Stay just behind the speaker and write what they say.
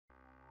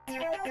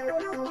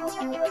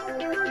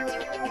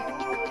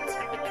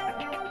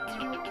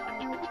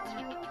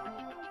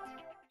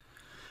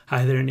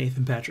Hi there,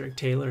 Nathan Patrick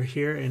Taylor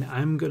here, and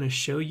I'm going to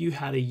show you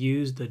how to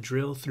use the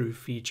drill through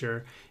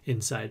feature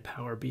inside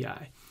Power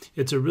BI.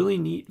 It's a really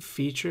neat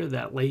feature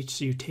that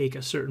lets you take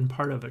a certain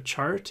part of a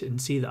chart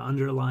and see the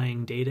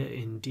underlying data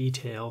in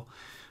detail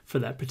for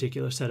that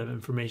particular set of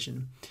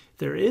information.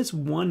 There is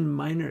one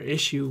minor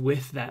issue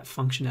with that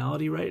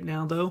functionality right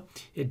now, though.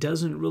 It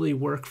doesn't really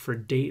work for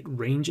date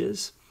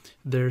ranges.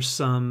 There's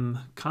some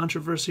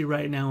controversy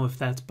right now if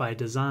that's by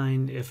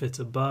design, if it's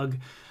a bug.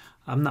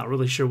 I'm not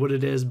really sure what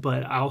it is,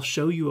 but I'll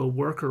show you a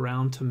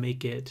workaround to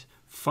make it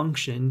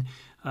function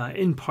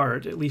in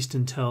part, at least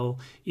until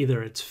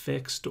either it's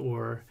fixed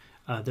or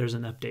there's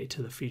an update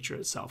to the feature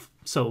itself.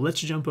 So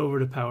let's jump over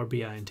to Power BI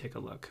and take a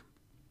look.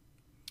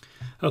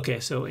 Okay,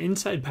 so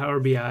inside Power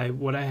BI,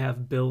 what I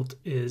have built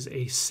is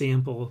a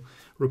sample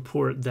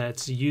report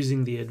that's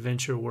using the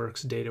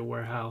AdventureWorks data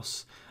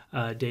warehouse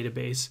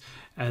database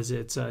as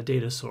its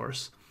data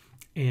source.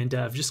 And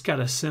I've just got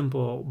a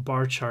simple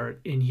bar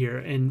chart in here.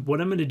 And what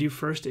I'm going to do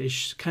first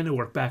is kind of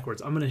work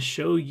backwards. I'm going to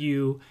show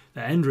you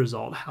the end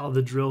result, how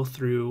the drill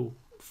through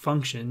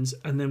functions,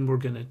 and then we're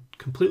going to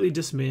completely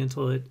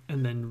dismantle it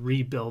and then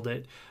rebuild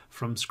it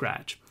from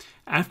scratch.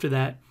 After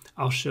that,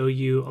 I'll show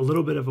you a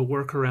little bit of a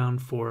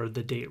workaround for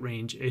the date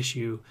range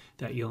issue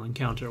that you'll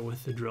encounter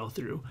with the drill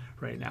through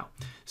right now.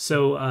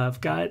 So I've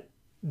got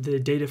the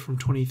data from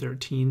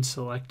 2013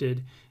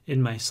 selected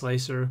in my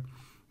slicer.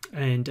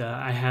 And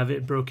I have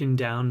it broken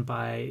down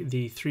by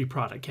the 3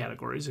 product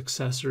categories: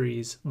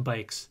 accessories,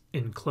 bikes,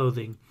 and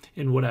clothing.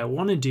 And what I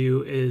want to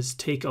do is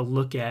take a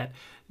look at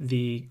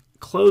the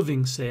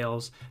clothing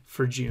sales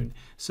for June.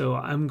 So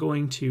I'm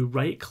going to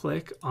right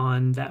click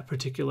on that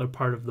particular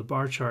part of the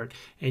bar chart,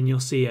 and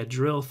you'll see a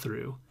drill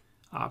through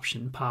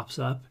option pops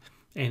up.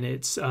 And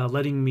it's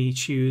letting me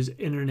choose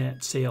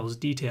Internet Sales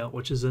Detail,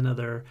 which is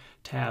another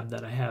tab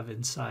that I have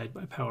inside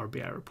my Power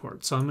BI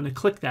report. So I'm going to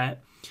click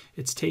that.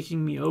 It's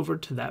taking me over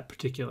to that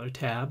particular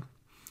tab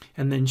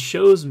and then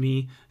shows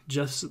me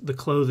just the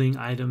clothing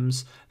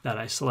items that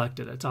I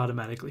selected. It's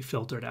automatically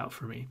filtered out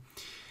for me.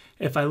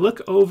 If I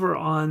look over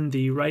on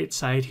the right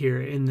side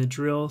here in the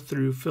drill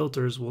through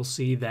filters, we'll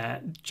see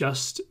that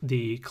just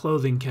the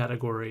clothing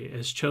category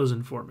is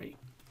chosen for me.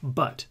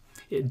 But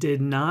it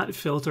did not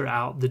filter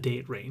out the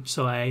date range.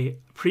 So I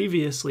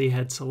previously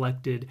had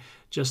selected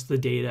just the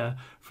data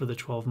for the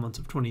 12 months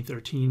of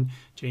 2013,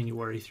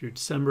 January through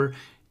December,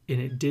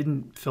 and it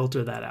didn't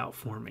filter that out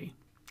for me.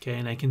 Okay,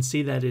 and I can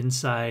see that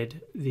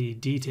inside the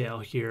detail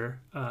here,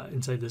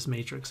 inside this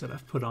matrix that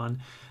I've put on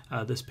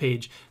this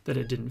page, that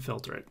it didn't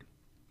filter it.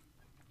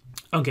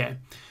 Okay.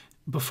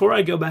 Before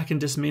I go back and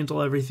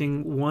dismantle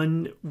everything,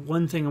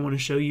 one thing I want to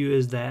show you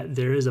is that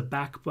there is a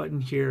back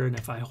button here, and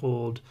if I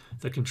hold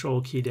the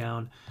control key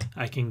down,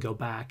 I can go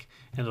back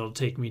and it'll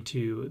take me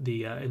to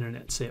the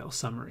internet sales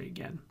summary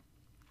again.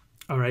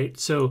 All right,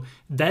 so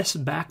this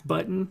back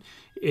button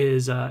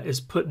is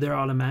put there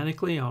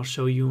automatically. I'll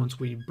show you once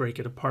we break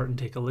it apart and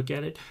take a look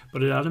at it,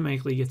 but it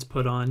automatically gets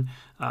put on.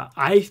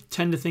 I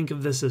tend to think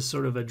of this as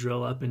sort of a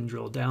drill up and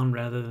drill down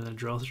rather than a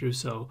drill through,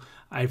 so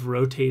I've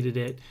rotated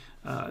it.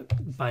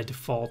 By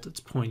default, it's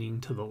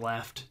pointing to the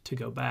left to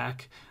go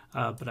back,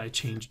 but I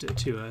changed it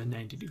to a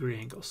 90-degree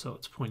angle, so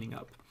it's pointing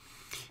up.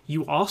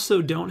 You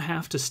also don't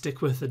have to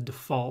stick with the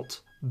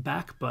default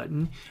back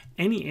button.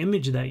 Any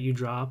image that you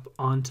drop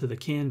onto the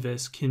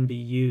canvas can be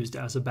used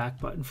as a back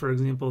button. For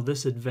example,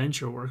 this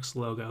AdventureWorks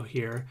logo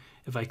here,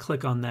 if I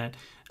click on that,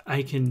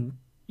 I can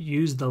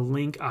use the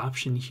link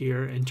option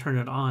here and turn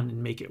it on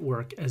and make it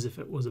work as if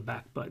it was a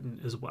back button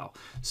as well.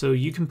 So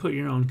you can put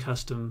your own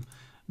custom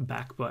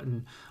back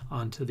button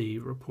onto the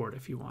report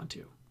if you want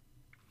to.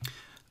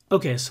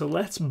 Okay, so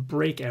let's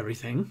break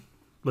everything.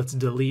 Let's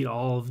delete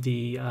all of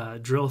the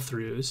drill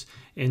throughs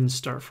and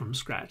start from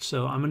scratch.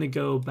 So I'm going to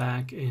go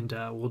back and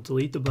we'll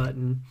delete the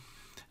button.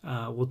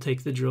 We'll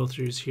take the drill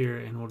throughs here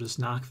and we'll just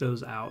knock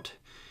those out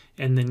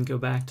and then go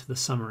back to the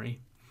summary.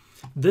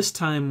 This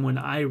time when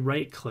I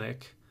right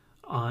click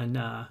on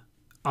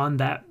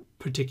that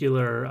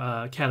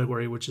particular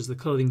category, which is the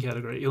clothing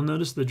category, you'll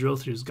notice the drill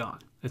through is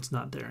gone. It's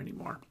not there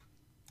anymore.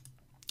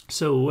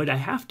 So what I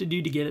have to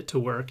do to get it to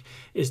work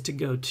is to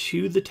go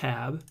to the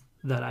tab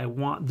that I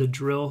want the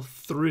drill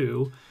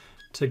through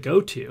to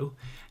go to,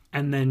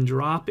 and then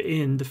drop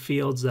in the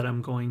fields that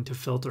I'm going to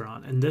filter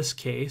on. In this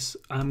case,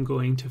 I'm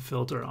going to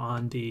filter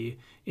on the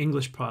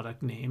English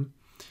product name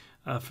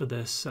for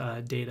this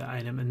data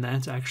item, and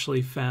that's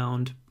actually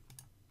found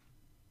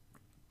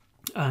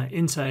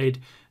inside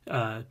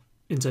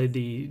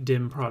the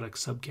DIM product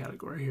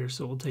subcategory here.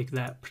 So we'll take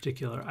that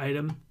particular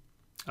item.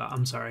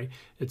 I'm sorry,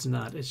 it's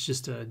not. It's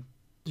just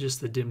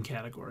the DIM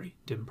category,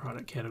 DIM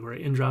product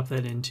category, and drop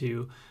that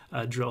into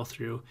drill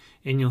through,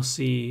 and you'll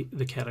see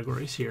the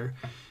categories here,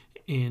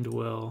 and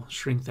we'll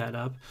shrink that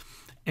up.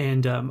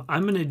 And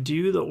I'm going to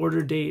do the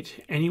order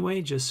date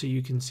anyway, just so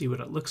you can see what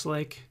it looks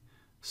like.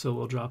 So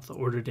we'll drop the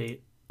order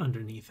date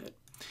underneath it.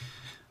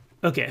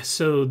 Okay,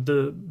 so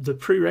the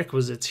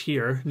prerequisites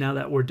here, now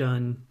that we're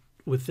done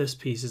with this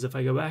piece is if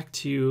I go back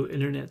to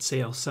Internet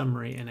Sales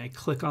Summary and I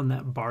click on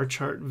that bar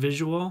chart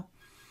visual,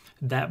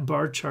 that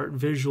bar chart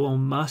visual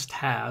must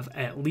have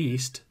at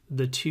least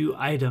the 2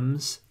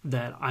 items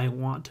that I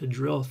want to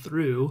drill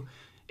through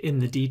in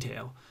the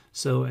detail.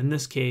 So in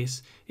this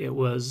case, it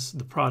was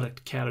the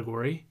product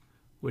category,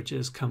 which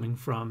is coming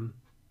from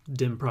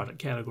dim product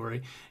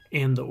category,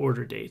 and the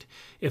order date.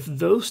 If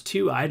those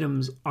 2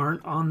 items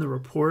aren't on the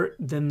report,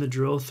 then the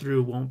drill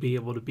through won't be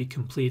able to be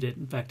completed.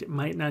 In fact, it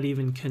might not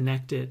even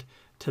connect it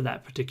to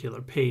that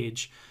particular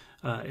page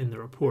in the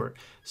report.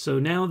 So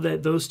now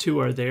that those 2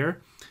 are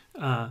there,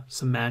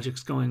 some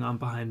magic's going on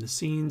behind the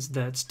scenes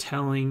that's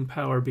telling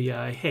Power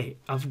BI, hey,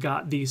 I've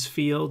got these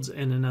fields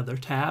in another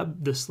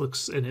tab. This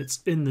looks, and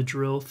it's in the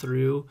drill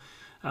through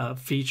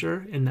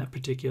feature in that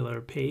particular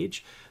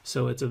page,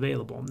 so it's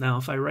available. Now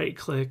if I right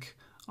click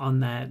on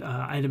that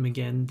item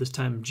again, this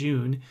time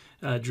June,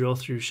 drill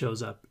through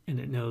shows up and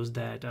it knows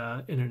that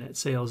internet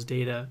sales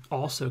data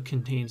also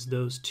contains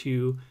those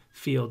 2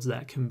 fields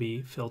that can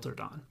be filtered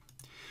on.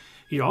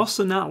 You're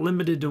also not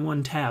limited to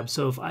 1 tab,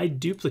 so if I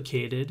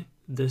duplicated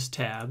this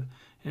tab,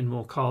 and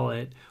we'll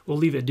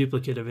leave it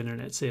duplicate of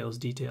internet sales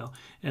detail,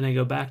 and I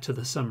go back to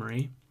the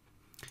summary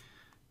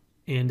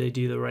and I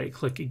do the right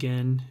click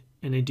again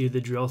and I do the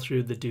drill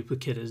through, the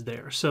duplicate is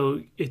there.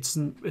 So it's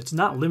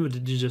not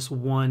limited to just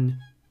one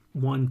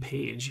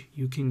page.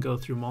 You can go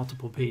through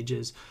multiple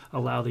pages,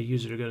 allow the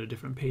user to go to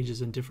different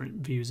pages and different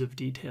views of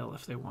detail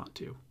if they want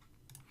to.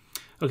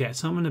 Okay,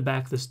 so I'm going to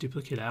back this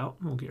duplicate out.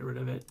 We'll get rid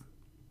of it.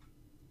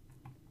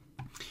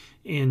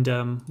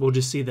 And we'll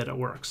just see that it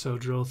works. So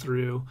drill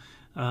through.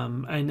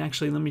 And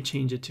actually, let me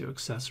change it to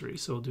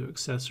accessories. So we'll do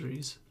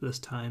accessories this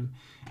time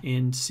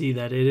and see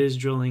that it is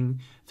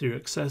drilling through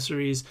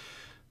accessories,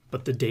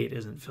 but the date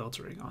isn't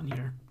filtering on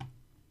here.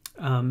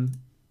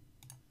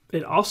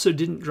 It also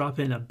didn't drop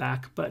in a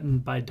back button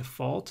by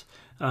default.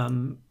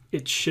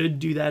 It should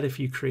do that if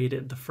you create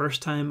it the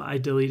first time. I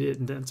deleted it,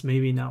 and that's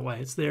maybe not why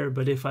it's there,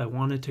 but if I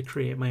wanted to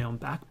create my own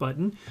back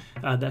button,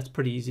 that's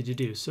pretty easy to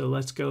do. So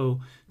let's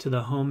go to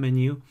the home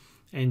menu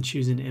and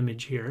choose an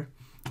image here.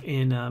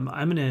 And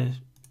I'm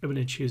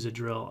gonna choose a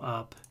drill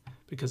up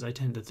because I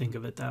tend to think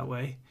of it that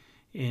way.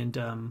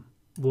 And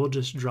we'll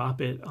just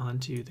drop it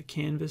onto the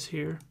canvas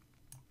here.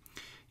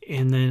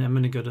 And then I'm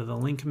going to go to the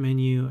link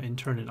menu and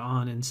turn it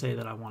on and say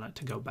that I want it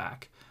to go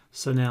back.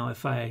 So now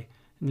if I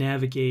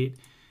navigate,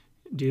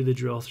 do the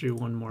drill through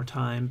one more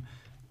time,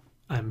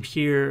 I'm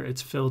here,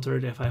 it's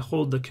filtered. If I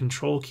hold the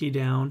control key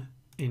down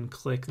and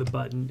click the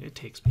button, it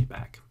takes me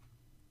back.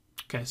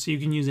 Okay, so you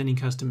can use any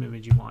custom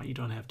image you want. You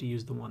don't have to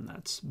use the one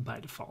that's by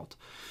default.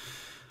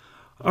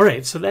 All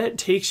right, so that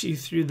takes you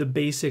through the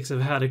basics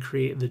of how to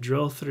create the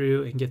drill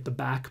through and get the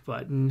back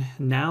button.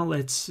 Now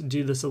let's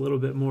do this a little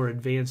bit more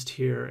advanced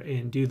here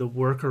and do the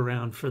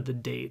workaround for the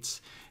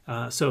dates.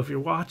 So if you're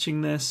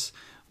watching this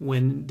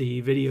when the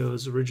video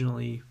is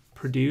originally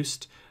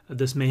produced,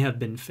 this may have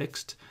been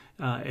fixed.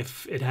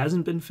 If it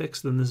hasn't been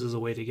fixed, then this is a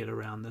way to get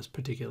around this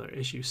particular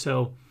issue.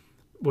 So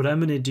what I'm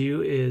going to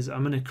do is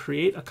I'm going to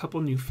create a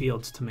couple new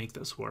fields to make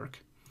this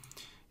work.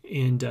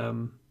 And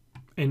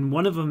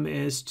one of them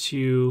is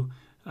to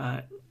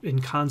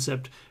in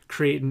concept,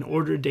 create an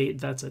order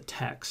date that's a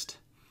text,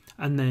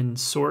 and then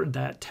sort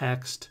that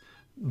text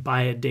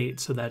by a date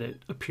so that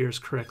it appears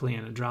correctly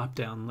in a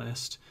drop-down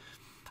list,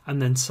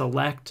 and then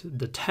select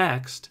the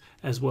text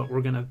as what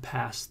we're going to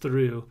pass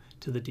through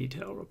to the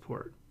detail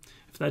report.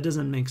 If that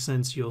doesn't make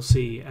sense, you'll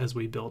see as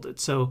we build it.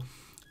 So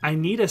I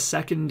need a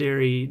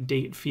secondary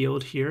date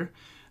field here,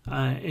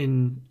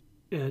 and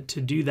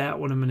to do that,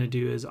 what I'm going to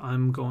do is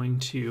I'm going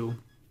to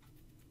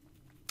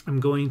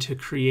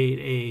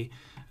create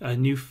a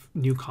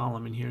new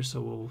column in here. So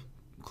we'll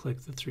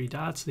click the 3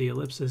 dots, the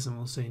ellipsis, and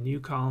we'll say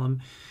new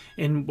column.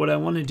 And what I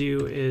want to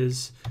do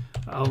is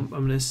I'm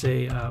going to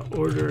say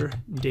order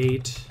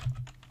date,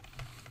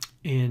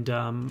 and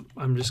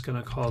I'm just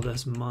going to call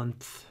this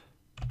month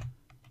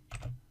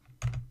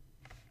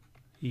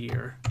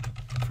year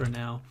for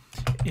now.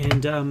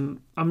 And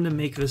I'm going to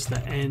make this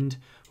the end.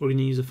 We're going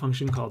to use a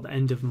function called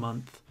end of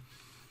month.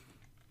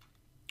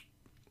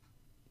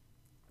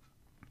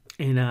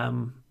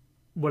 And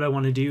what I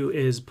want to do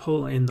is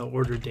pull in the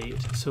order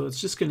date. So it's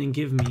just going to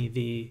give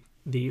me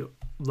the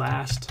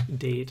last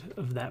date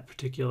of that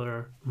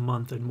particular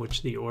month in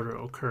which the order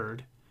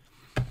occurred.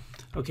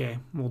 Okay,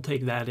 we'll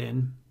take that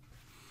in.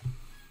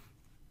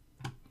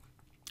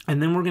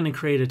 And then we're going to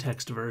create a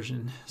text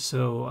version.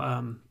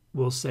 So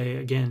we'll say,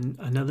 again,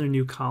 another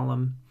new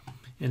column,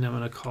 and I'm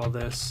going to call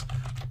this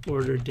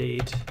order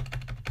date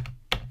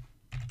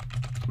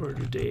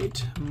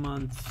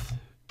month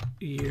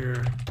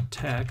year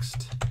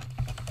text.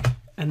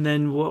 And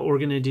then what we're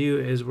going to do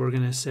is we're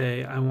going to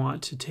say I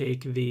want to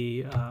take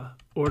the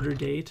order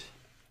date,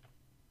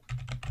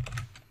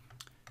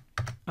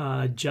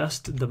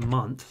 just the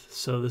month.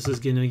 So this is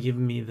going to give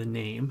me the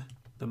name,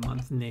 the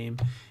month name,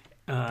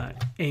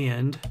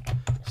 and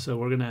so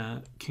we're going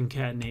to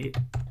concatenate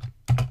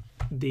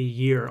the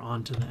year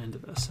onto the end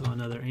of this. So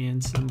another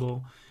and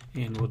symbol,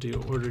 and we'll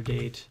do order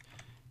date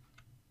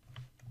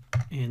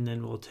and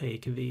then we'll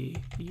take the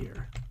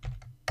year.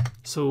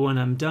 So when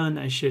I'm done,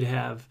 I should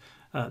have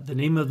the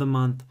name of the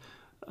month,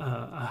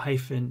 a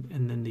hyphen,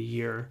 and then the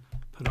year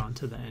put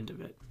onto the end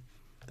of it.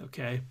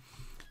 Okay,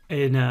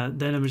 and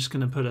then I'm just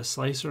going to put a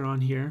slicer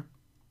on here.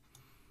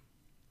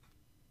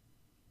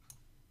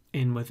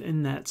 And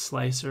within that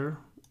slicer,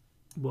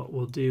 what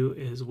we'll do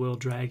is we'll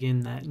drag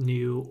in that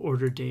new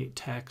order date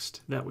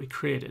text that we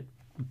created,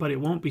 but it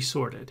won't be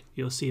sorted.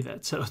 You'll see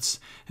that. So it's,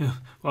 well,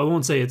 I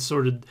won't say it's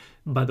sorted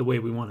by the way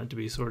we want it to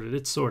be sorted.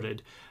 It's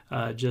sorted,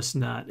 just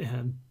not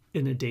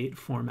in a date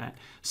format.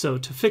 So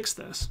to fix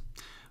this,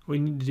 what we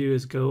need to do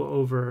is go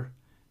over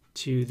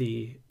to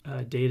the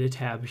data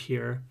tab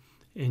here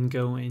and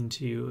go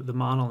into the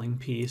modeling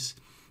piece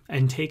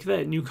and take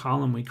that new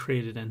column we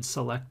created and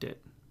select it.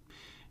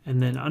 And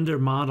then under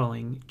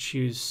modeling,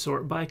 choose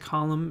sort by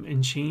column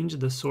and change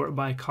the sort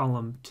by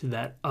column to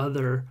that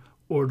other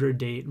order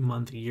date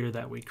month year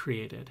that we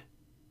created.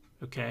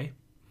 Okay?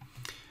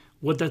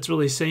 What that's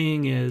really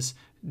saying is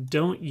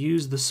don't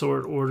use the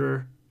sort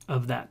order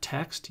of that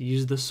text,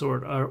 use the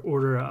sort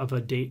order of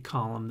a date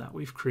column that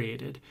we've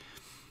created.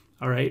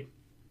 All right?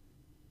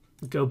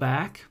 Go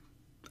back,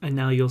 and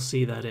now you'll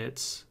see that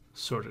it's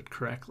sorted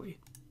correctly.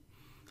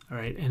 All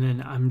right, and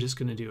then I'm just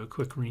going to do a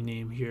quick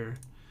rename here.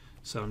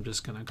 So I'm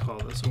just going to call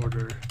this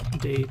order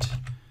date.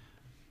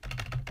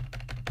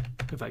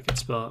 If I could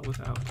spell it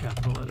without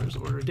capital letters,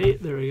 order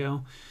date. There we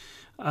go.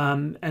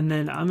 And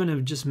then I'm going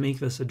to just make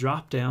this a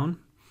drop down,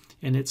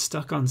 and it's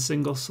stuck on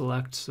single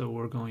select. So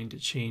we're going to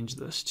change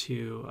this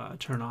to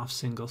turn off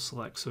single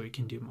select so we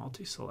can do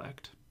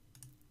multi-select.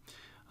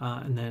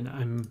 And then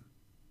I'm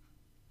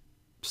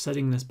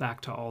setting this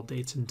back to all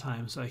dates and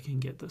times so I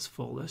can get this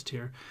full list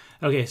here.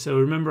 Okay, so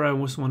remember I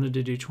just wanted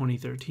to do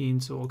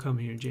 2013, so we'll come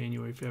here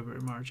January,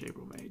 February, March,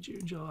 April, May,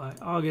 June, July,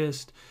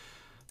 August,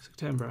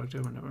 September,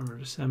 October, November,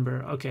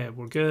 December. Okay,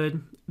 we're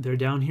good. They're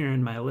down here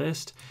in my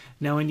list.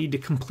 Now I need to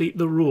complete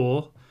the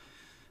rule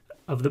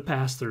of the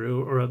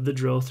pass-through or of the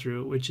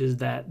drill-through, which is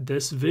that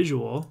this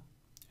visual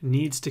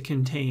needs to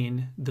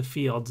contain the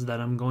fields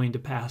that I'm going to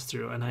pass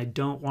through, and I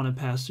don't want to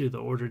pass through the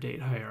order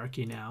date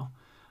hierarchy now.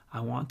 I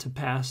want to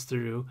pass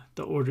through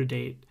the order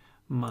date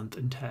month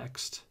and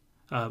text,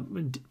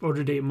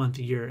 order date month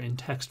year in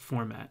text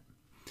format.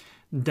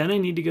 Then I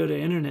need to go to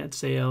internet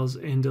sales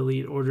and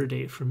delete order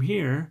date from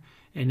here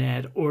and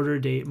add order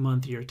date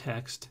month year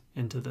text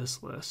into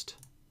this list.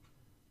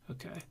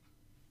 Okay.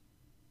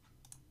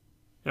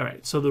 All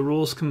right, so the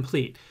rule's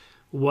complete.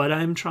 What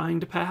I'm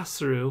trying to pass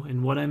through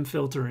and what I'm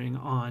filtering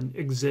on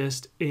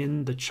exist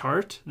in the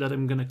chart that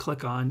I'm going to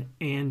click on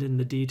and in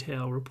the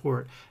detail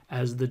report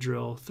as the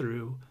drill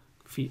through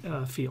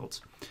fields.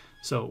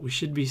 So we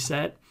should be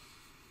set.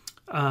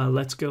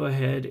 Let's go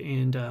ahead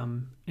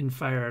and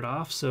fire it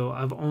off. So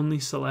I've only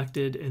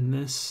selected in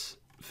this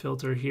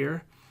filter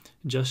here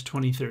just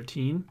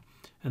 2013,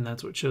 and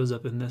that's what shows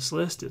up in this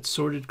list. It's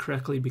sorted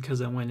correctly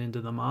because I went into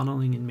the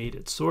modeling and made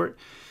it sort.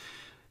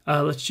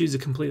 Let's choose a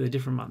completely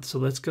different month. So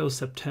let's go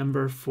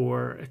September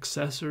for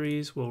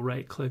accessories. We'll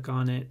right click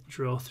on it,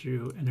 drill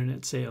through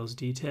internet sales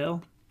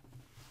detail,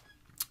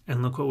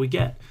 and look what we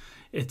get.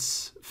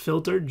 It's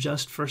filtered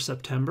just for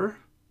September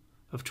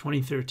of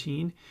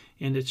 2013,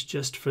 and it's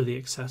just for the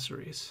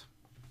accessories.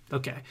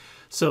 Okay,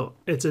 so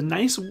it's a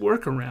nice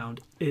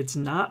workaround. It's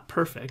not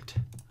perfect.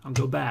 I'll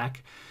go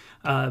back.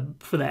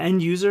 For the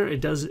end user, it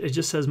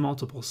just says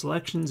multiple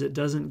selections. It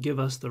doesn't give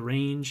us the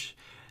range.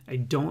 I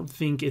don't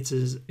think it's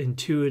as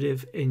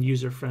intuitive and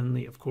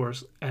user-friendly, of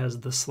course,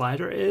 as the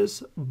slider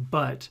is,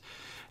 but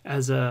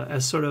as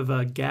sort of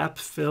a gap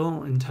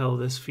fill until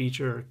this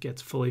feature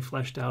gets fully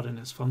fleshed out and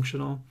is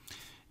functional,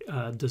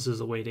 this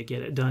is a way to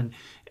get it done.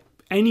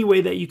 Any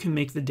way that you can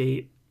make the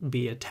date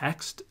be a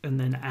text and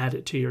then add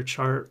it to your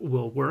chart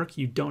will work.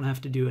 You don't have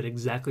to do it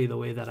exactly the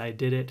way that I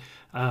did it.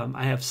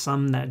 I have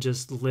some that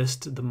just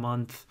list the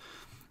month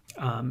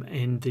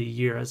and the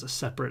year as a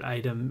separate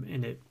item,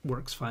 and it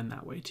works fine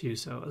that way too.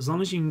 So as long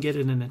as you can get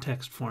it in a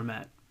text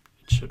format,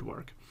 it should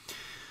work.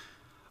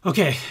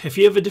 Okay, if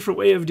you have a different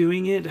way of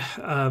doing it,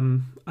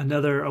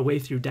 a way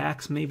through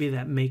DAX maybe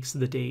that makes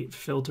the date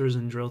filters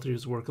and drill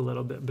throughs work a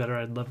little bit better,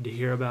 I'd love to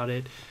hear about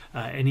it.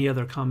 Any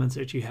other comments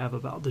that you have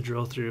about the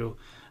drill through,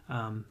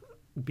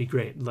 be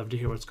great. Love to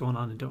hear what's going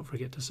on, and don't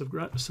forget to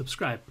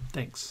subscribe.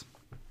 Thanks.